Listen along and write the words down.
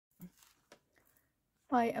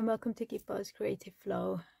Hi and welcome to Gibbo's Creative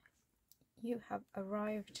Flow. You have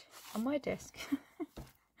arrived on my desk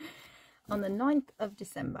on the 9th of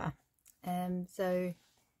December. So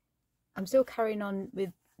I'm still carrying on with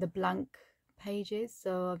the blank pages,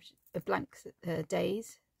 so the blank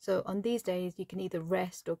days. So on these days you can either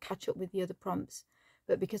rest or catch up with the other prompts.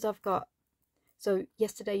 But because I've got, so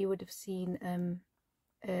yesterday you would have seen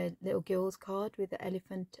a little girl's card with an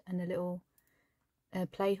elephant and a little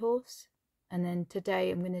play horse. And then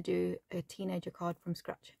today I'm going to do a teenager card from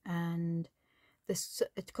scratch, and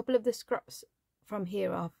a couple of the scraps from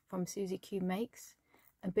here are from Suzie Q Makes.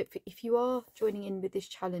 But if you are joining in with this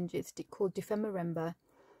challenge, it's called Dephemerember,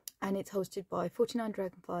 and it's hosted by 49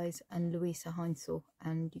 Dragonflies and Louisa Heinzel,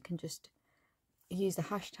 and you can just use the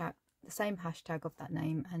hashtag, the same hashtag of that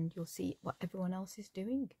name, and you'll see what everyone else is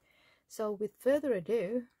doing. So with further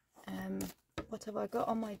ado, what have I got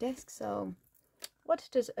on my desk? So what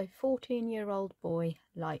does a 14-year-old boy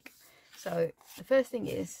like? So the first thing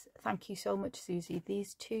is, thank you so much, Suzie.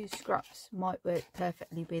 These two scraps might work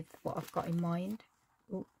perfectly with what I've got in mind.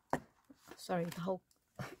 Ooh, sorry, the whole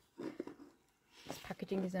this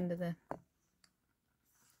packaging is under the...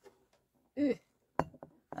 Ooh,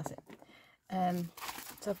 that's it.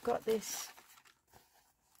 So I've got this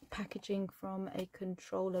packaging from a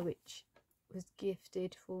controller which was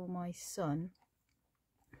gifted for my son,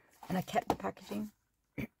 and I kept the packaging.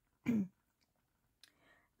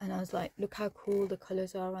 And I was like, look how cool the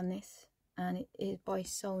colours are on this, and it is by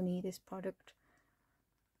Sony, this product,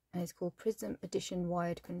 and it's called Prism Edition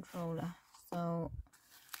Wired Controller. So,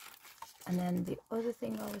 and then the other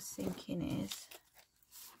thing I was thinking is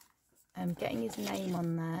getting his name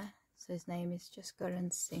on there. So his name is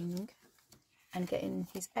Jasakaran Singh, and getting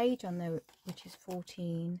his age on there, which is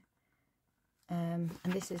 14. And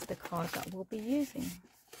this is the card that we'll be using.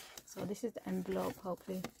 So this is the envelope.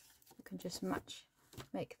 Hopefully we can just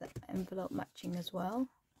make the envelope matching as well.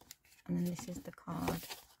 And then this is the card,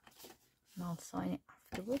 and I'll sign it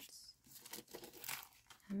afterwards.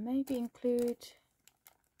 And maybe include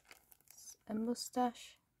a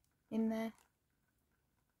moustache in there.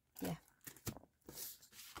 Yeah,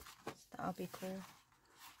 so that'll be cool.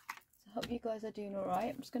 So I hope you guys are doing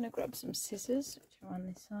alright. I'm just going to grab some scissors, which are on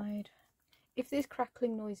this side. If this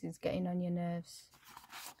crackling noise is getting on your nerves,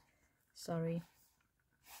 sorry,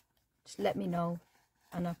 just let me know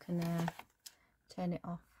and I can turn it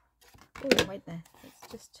off. Oh, wait there.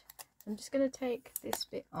 I'm just going to take this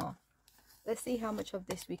bit off. Let's see how much of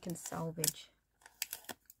this we can salvage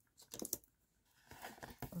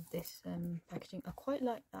of this packaging. I quite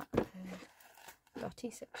like that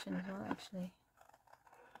dotty section as well, actually.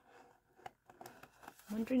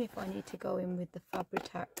 I'm wondering if I need to go in with the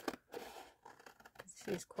Fabri-Tac, because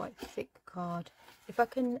this is quite a thick card. If I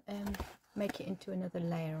can make it into another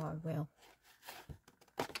layer, I will.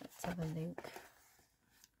 Let's have a look.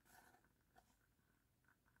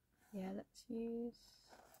 Yeah, let's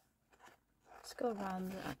go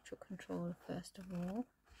around the actual controller first of all.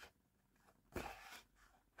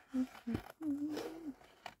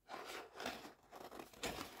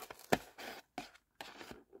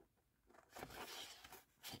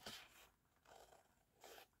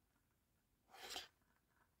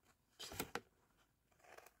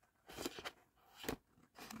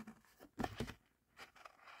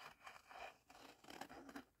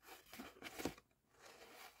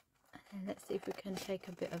 Let's see if we can take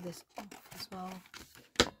a bit of this off as well.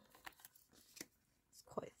 It's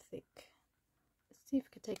quite thick. Let's see if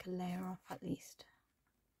we can take a layer off at least.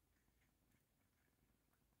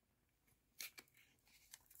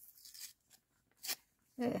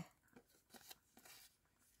 There.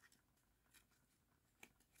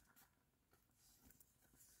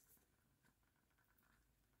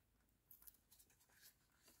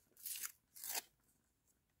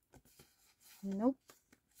 Nope.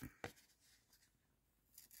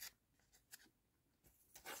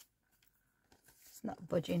 It's not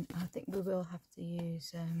budging. I think we will have to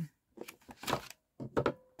use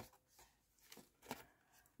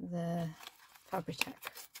the Fabri-Tac.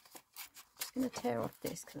 Just going to tear off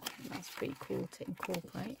this because I think that's pretty cool to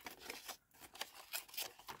incorporate.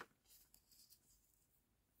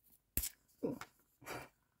 Ooh.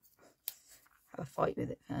 Have a fight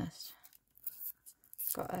with it first.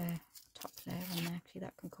 Got a top layer on there, actually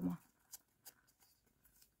that can come off.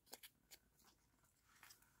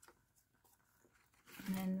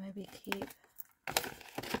 And then maybe keep a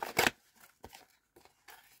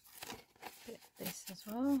bit of this as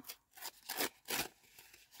well.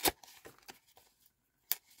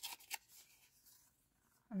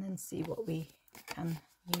 And then see what we can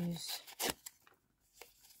use.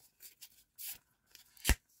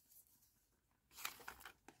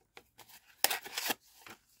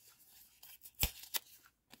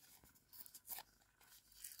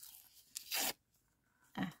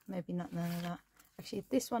 maybe not none of that. Actually,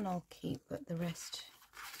 this one I'll keep, but the rest,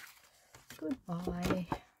 goodbye.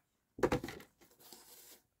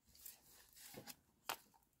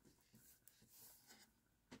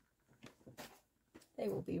 They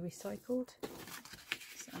will be recycled.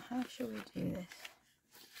 So how shall we do this?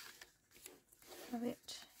 Have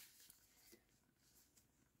it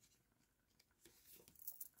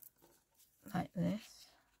like this.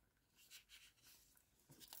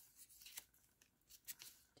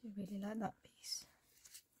 Do you really like that piece?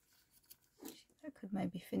 I could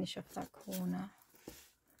maybe finish off that corner.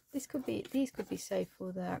 These could be saved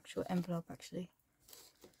for the actual envelope actually.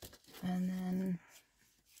 And then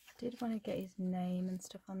I did want to get his name and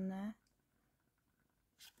stuff on there.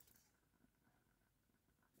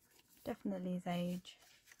 Definitely his age.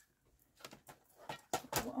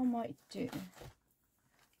 So what I might do,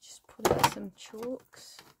 just put out some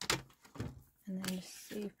chalks and then just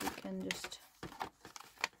see if we can just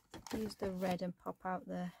use the red and pop out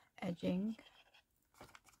the edging.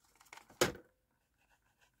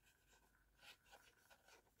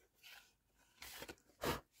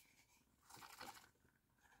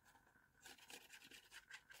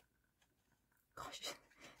 Gosh,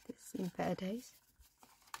 this has seen better days.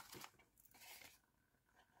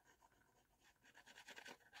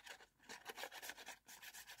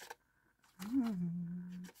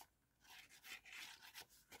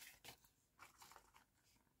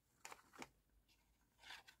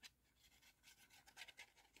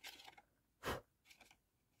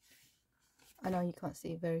 I know you can't see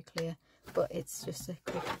it very clear, but it's just a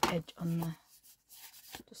quick edge on the,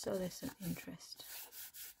 just so there's some interest.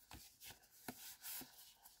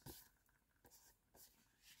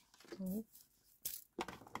 Ooh.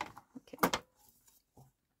 Okay.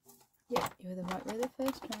 Yeah, you were the right way the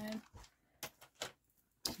first time.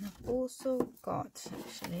 And I've also got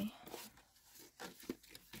actually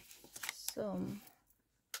some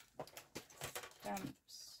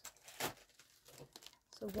stamps.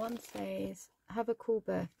 So one says, have a cool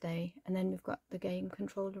birthday, and then we've got the game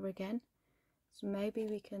controller again. So maybe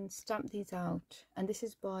we can stamp these out, and this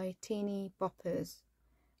is by Teeny Boppers,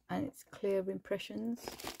 and it's clear impressions,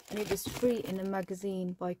 and it was free in a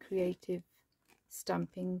magazine by Creative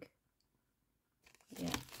Stamping. Yeah,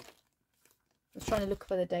 I was trying to look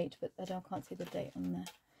for the date, but I can't see the date on there.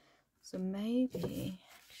 So maybe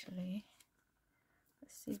actually,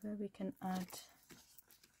 let's see where we can add.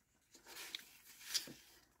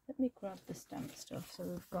 Let me grab the stamp stuff. So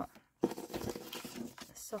we've got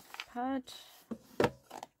a soft pad, the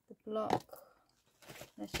block.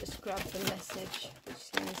 Let's just grab the message, which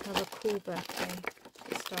says have a cool birthday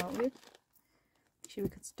to start with. Actually, we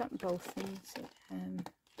could stamp both things at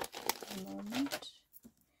the moment.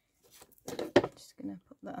 Just going to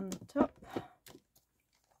put that on the top.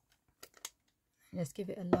 Let's give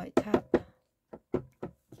it a light tap.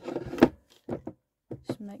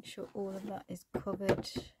 Just make sure all of that is covered.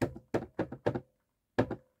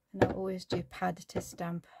 And I always do pad to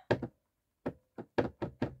stamp.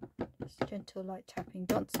 Just gentle light tapping.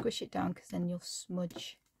 Don't squish it down because then you'll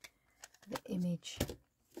smudge the image.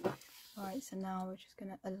 Alright, so now we're just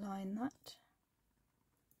going to align that.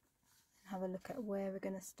 And have a look at where we're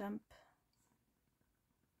going to stamp.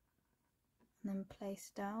 And then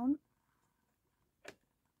place down.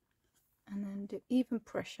 And then do even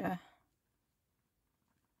pressure.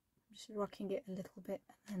 Just rocking it a little bit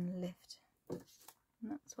and then lift.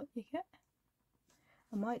 And that's what you get.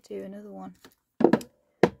 I might do another one.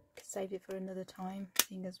 Could save it for another time,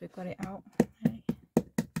 seeing as we've got it out. Okay.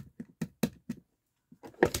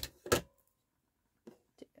 Do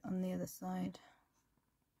it on the other side.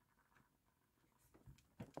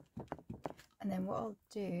 And then what I'll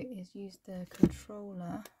do is use the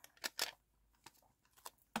controller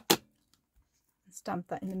and stamp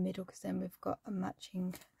that in the middle, because then we've got a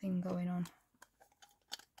matching thing going on.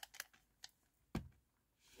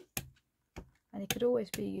 And it could always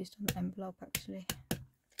be used on the envelope actually.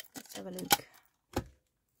 Let's have a look.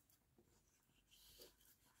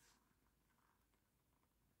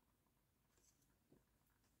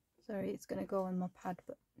 Sorry, it's going to go on my pad,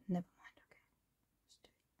 but never mind. Okay, just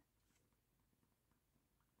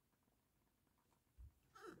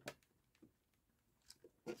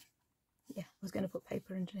do it. Yeah, I was going to put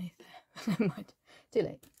paper underneath there. Never mind. Too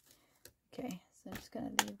late. Okay, so I'm just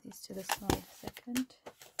going to leave these to the side a second.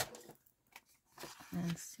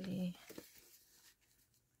 And see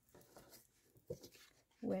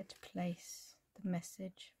where to place the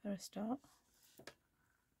message for a start.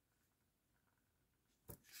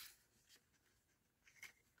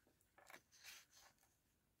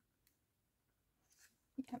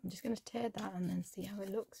 Yeah, I'm just going to tear that and then see how it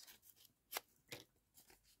looks.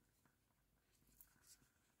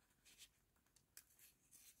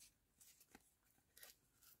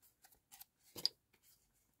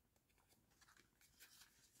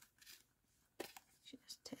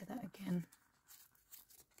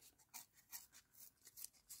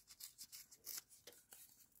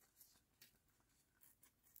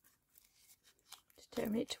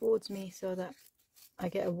 turn it towards me so that I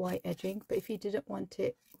get a white edging, but if you didn't want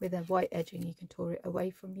it with a white edging, you can tour it away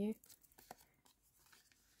from you.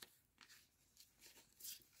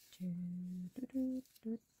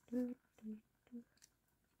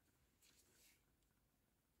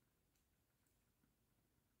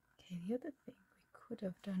 Okay, the other thing we could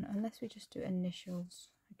have done, unless we just do initials,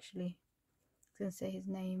 actually, I was going to say his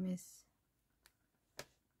name is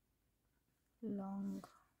long.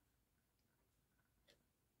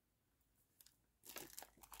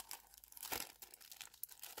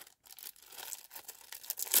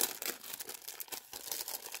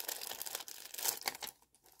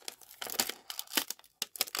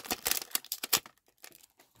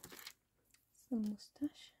 The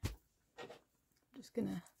moustache. I'm just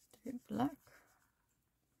gonna do it black.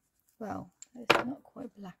 Well, it's not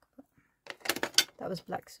quite black, but that was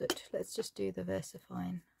black soot. Let's just do the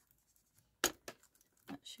VersaFine.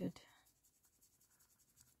 That should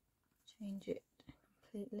change it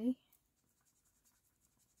completely.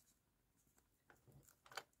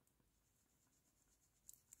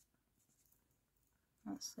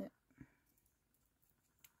 That's it.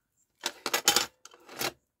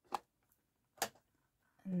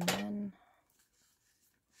 And then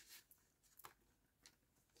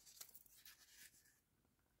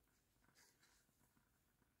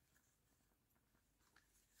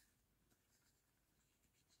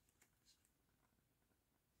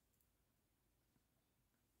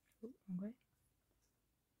wrong way.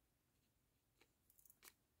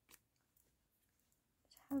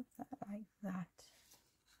 Have that like that.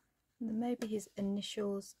 And then maybe his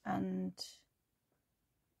initials and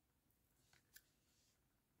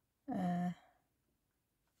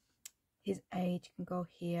his age can go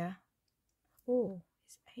here. Oh,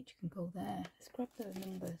 his age can go there. Let's grab the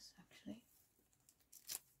numbers actually.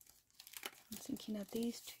 I'm thinking, are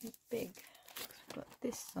these too big? I've got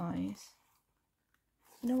this size.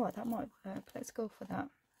 You know what, that might work. Let's go for that.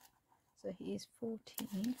 So he is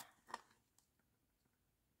 14.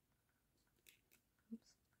 Oops.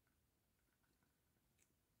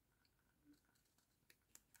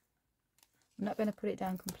 I'm not going to put it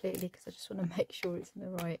down completely because I just want to make sure it's in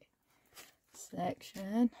the right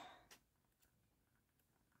section.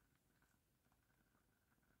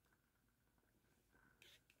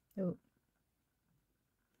 Oh.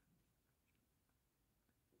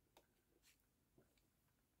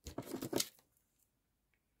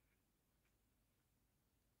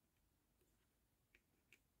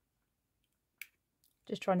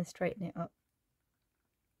 Just trying to straighten it up.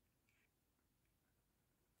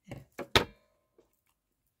 Yeah.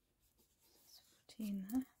 14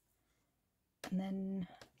 there. And then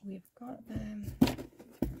we've got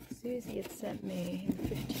Susie had sent me in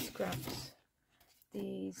 50 scraps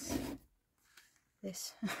this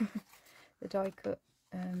the die cut.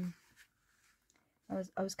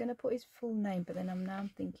 I was going to put his full name, but then I'm now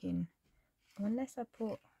thinking, unless I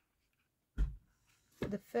put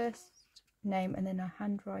the first name and then I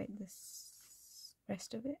handwrite this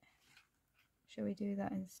rest of it, shall we do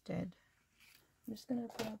that instead? I'm just going to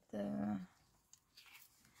grab the,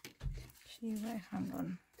 actually wait, hang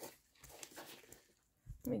on,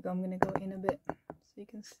 there we go. I'm going to go in a bit so you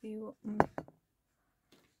can see what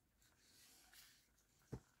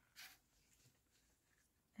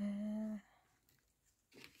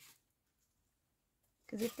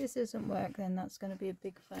because if this doesn't work, then that's going to be a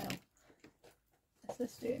big fail.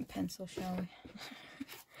 Let's do it in pencil, shall we?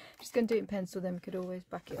 Just going to do it in pencil, then we could always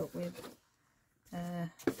back it up with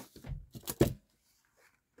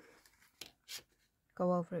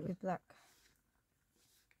go over it with black.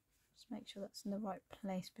 Just make sure that's in the right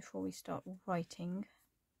place before we start writing.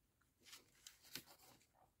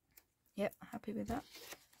 Yep, happy with that.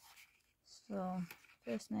 So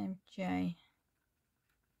first name J.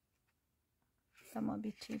 That might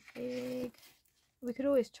be too big. We could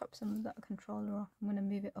always chop some of that controller off. I'm going to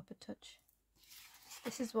move it up a touch.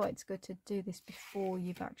 This is why it's good to do this before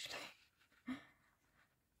you've actually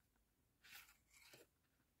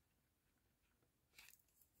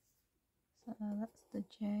so that's the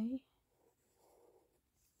J.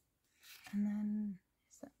 And then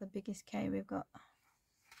is that the biggest K we've got?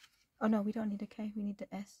 Oh no, we don't need a K, we need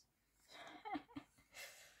the S.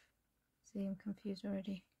 See, I'm confused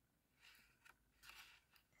already.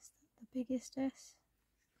 Is that the biggest S?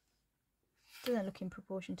 Doesn't look in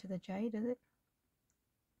proportion to the J, does it?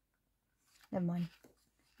 Never mind.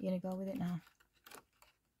 You're gonna go with it now.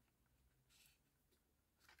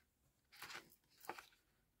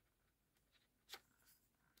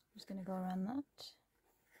 I'm just gonna go around that.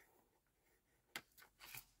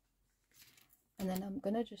 And then I'm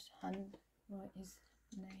gonna just hand write his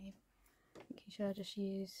name. thinking, should I just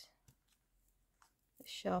use a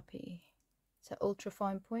Sharpie? It's an ultra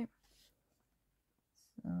fine point.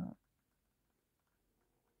 So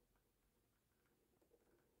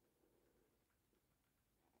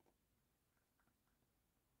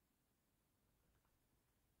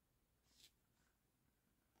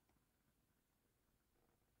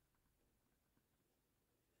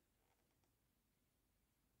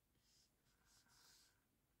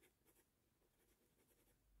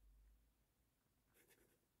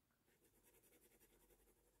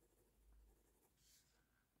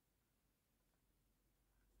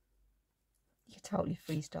you could totally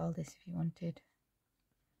freestyle this if you wanted.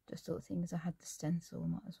 Just thought, things I had the stencil,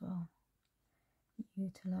 might as well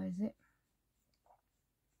utilize it.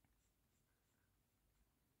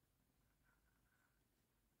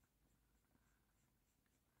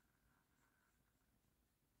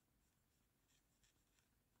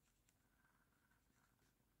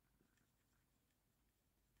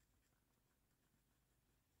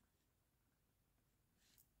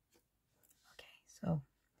 Okay, so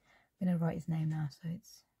I'm going to write his name now. So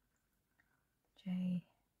it's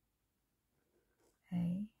Jasakaran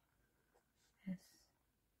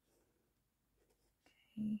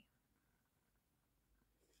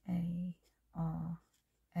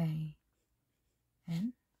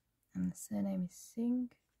and the surname is Singh.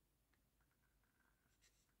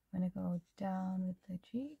 I'm going to go down with the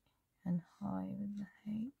G and high with the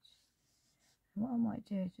H. And what I might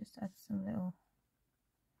do is just add some little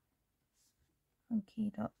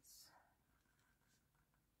funky dots.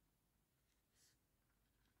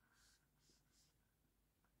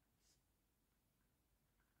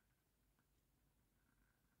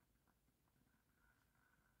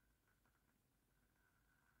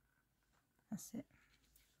 That's it.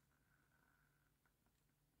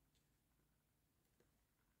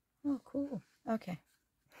 Oh, cool. Okay.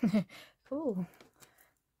 Cool.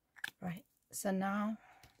 Right. So now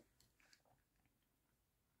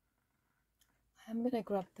I'm going to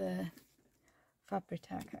grab the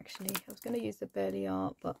Fabri-Tac. Actually, I was going to use the Burley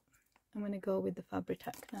Art, but I'm going to go with the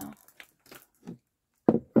Fabri-Tac now.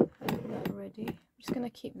 I have that ready. I'm just going to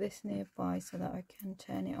keep this nearby so that I can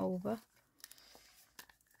turn it over.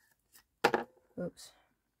 Oops.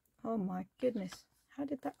 Oh my goodness. How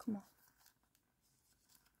did that come off?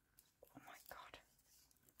 Oh my god.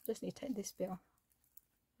 Just need to take this bit off.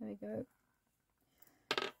 There we go.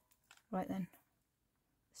 Right then.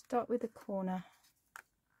 Start with the corner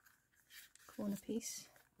piece.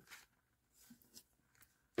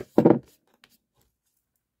 Because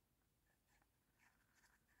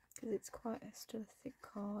it's quite still a thick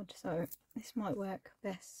card, so this might work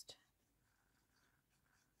best.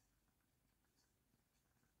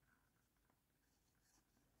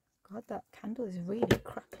 God, that candle is really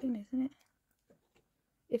crackling, isn't it?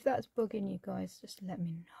 If that's bugging you guys, just let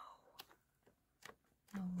me know.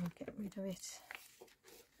 I will get rid of it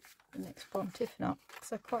the next prompt. If not,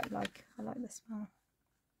 because I like the smell.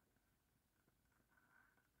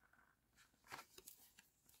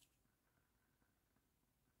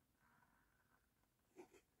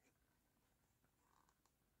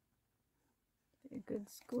 A good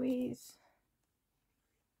squeeze.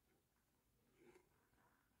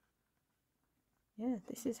 Yeah,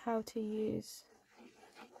 this is how to use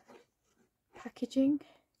packaging.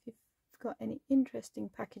 If you've got any interesting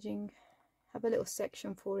packaging, have a little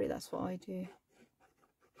section for it. That's what I do.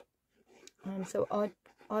 And so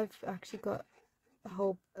I've actually got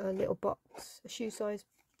a little box, a shoe size,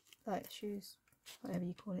 like shoes, whatever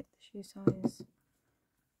you call it, the shoe size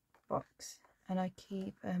box, and I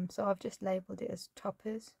keep so I've just labelled it as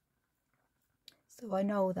toppers, so I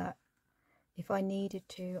know that if I needed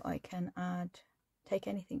to, I can take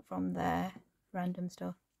anything from there, random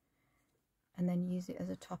stuff, and then use it as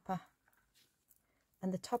a topper.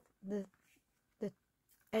 And the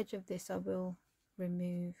edge of this I will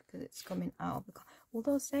remove because it's coming out of the car.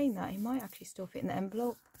 Although saying that, it might actually still fit in the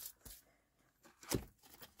envelope.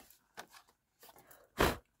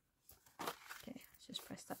 Okay, let's just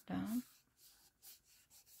press that down.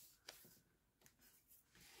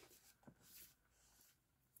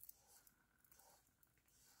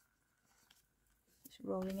 Just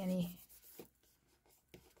rolling any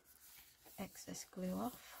excess glue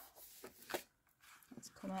off. That's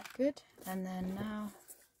come out good. And then now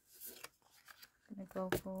I'm going to go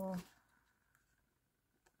for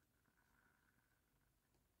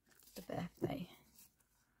the birthday.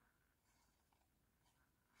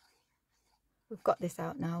 We've got this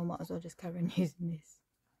out now, might as well just carry on using this.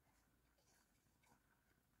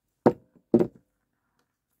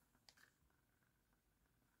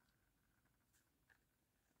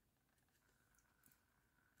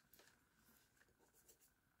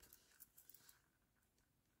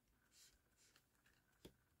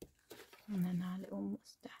 And then our little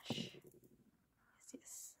moustache.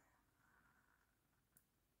 Yes.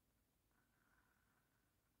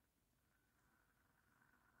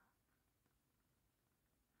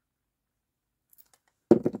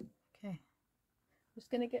 Okay. I'm just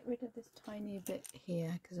going to get rid of this tiny bit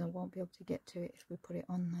here because I won't be able to get to it if we put it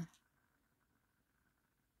on there.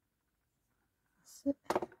 That's it.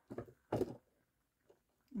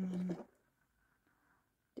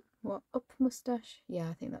 What, up moustache? Yeah,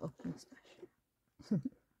 I think that up moustache.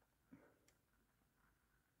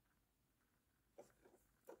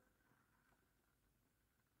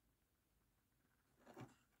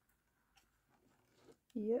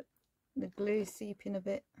 Yep, the glue seeping a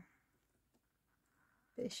bit.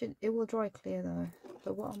 But it will dry clear though.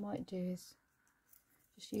 But what I might do is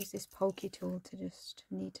just use this pokey tool to just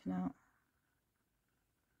neaten out.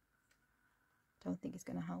 Don't think it's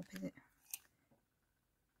going to help, is it?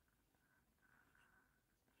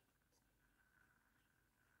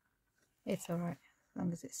 It's alright, as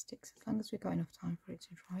long as it sticks, as long as we've got enough time for it to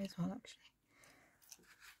dry as well, actually.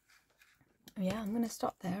 Yeah, I'm going to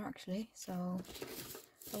stop there actually, so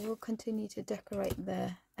I will continue to decorate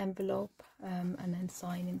the envelope and then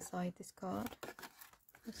sign inside this card.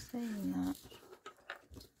 Just saying that,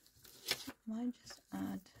 I might just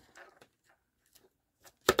add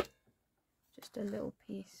just a little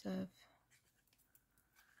piece of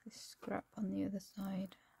this scrap on the other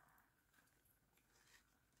side,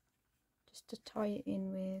 just to tie it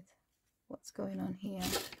in with what's going on here,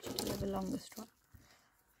 just a little longer strap.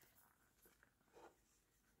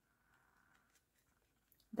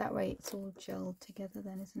 That way it's all gelled together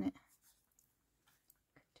then, isn't it?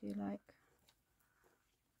 Could do like,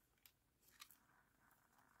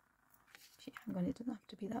 gee, hang on, it doesn't have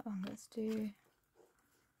to be that long. Let's do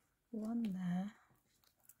one there.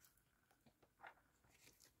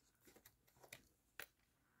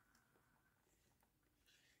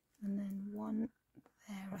 And then one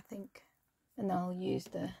there, I think. And I'll use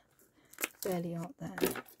the belly art there.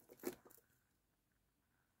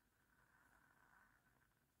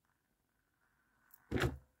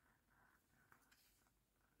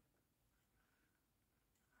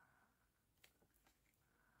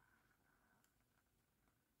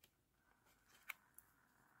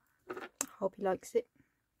 Hope he likes it.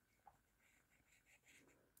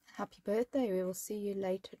 Happy birthday. We will see you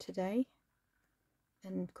later today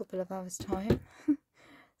in a couple of hours time.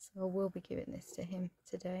 So we'll be giving this to him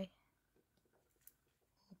today,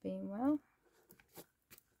 all being well.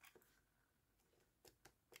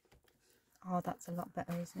 Oh, that's a lot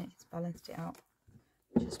better, isn't it? It's balanced it out.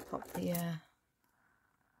 Just pop the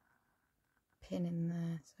pin in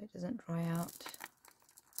there so it doesn't dry out,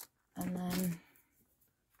 and then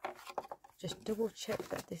just double check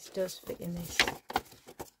that this does fit in this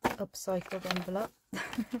upcycled envelope.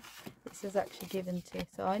 This is actually given to,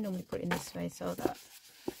 so I normally put it in this way so that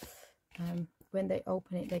when they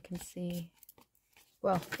open it they can see.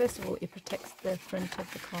 Well, first of all, it protects the front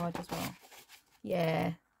of the card as well. Yeah,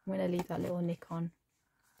 I'm going to leave that little nick on.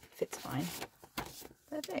 Fits fine.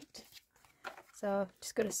 Perfect. So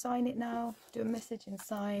just got to sign it now, do a message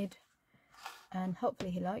inside, and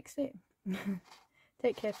hopefully he likes it.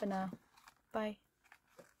 Take care for now. Bye.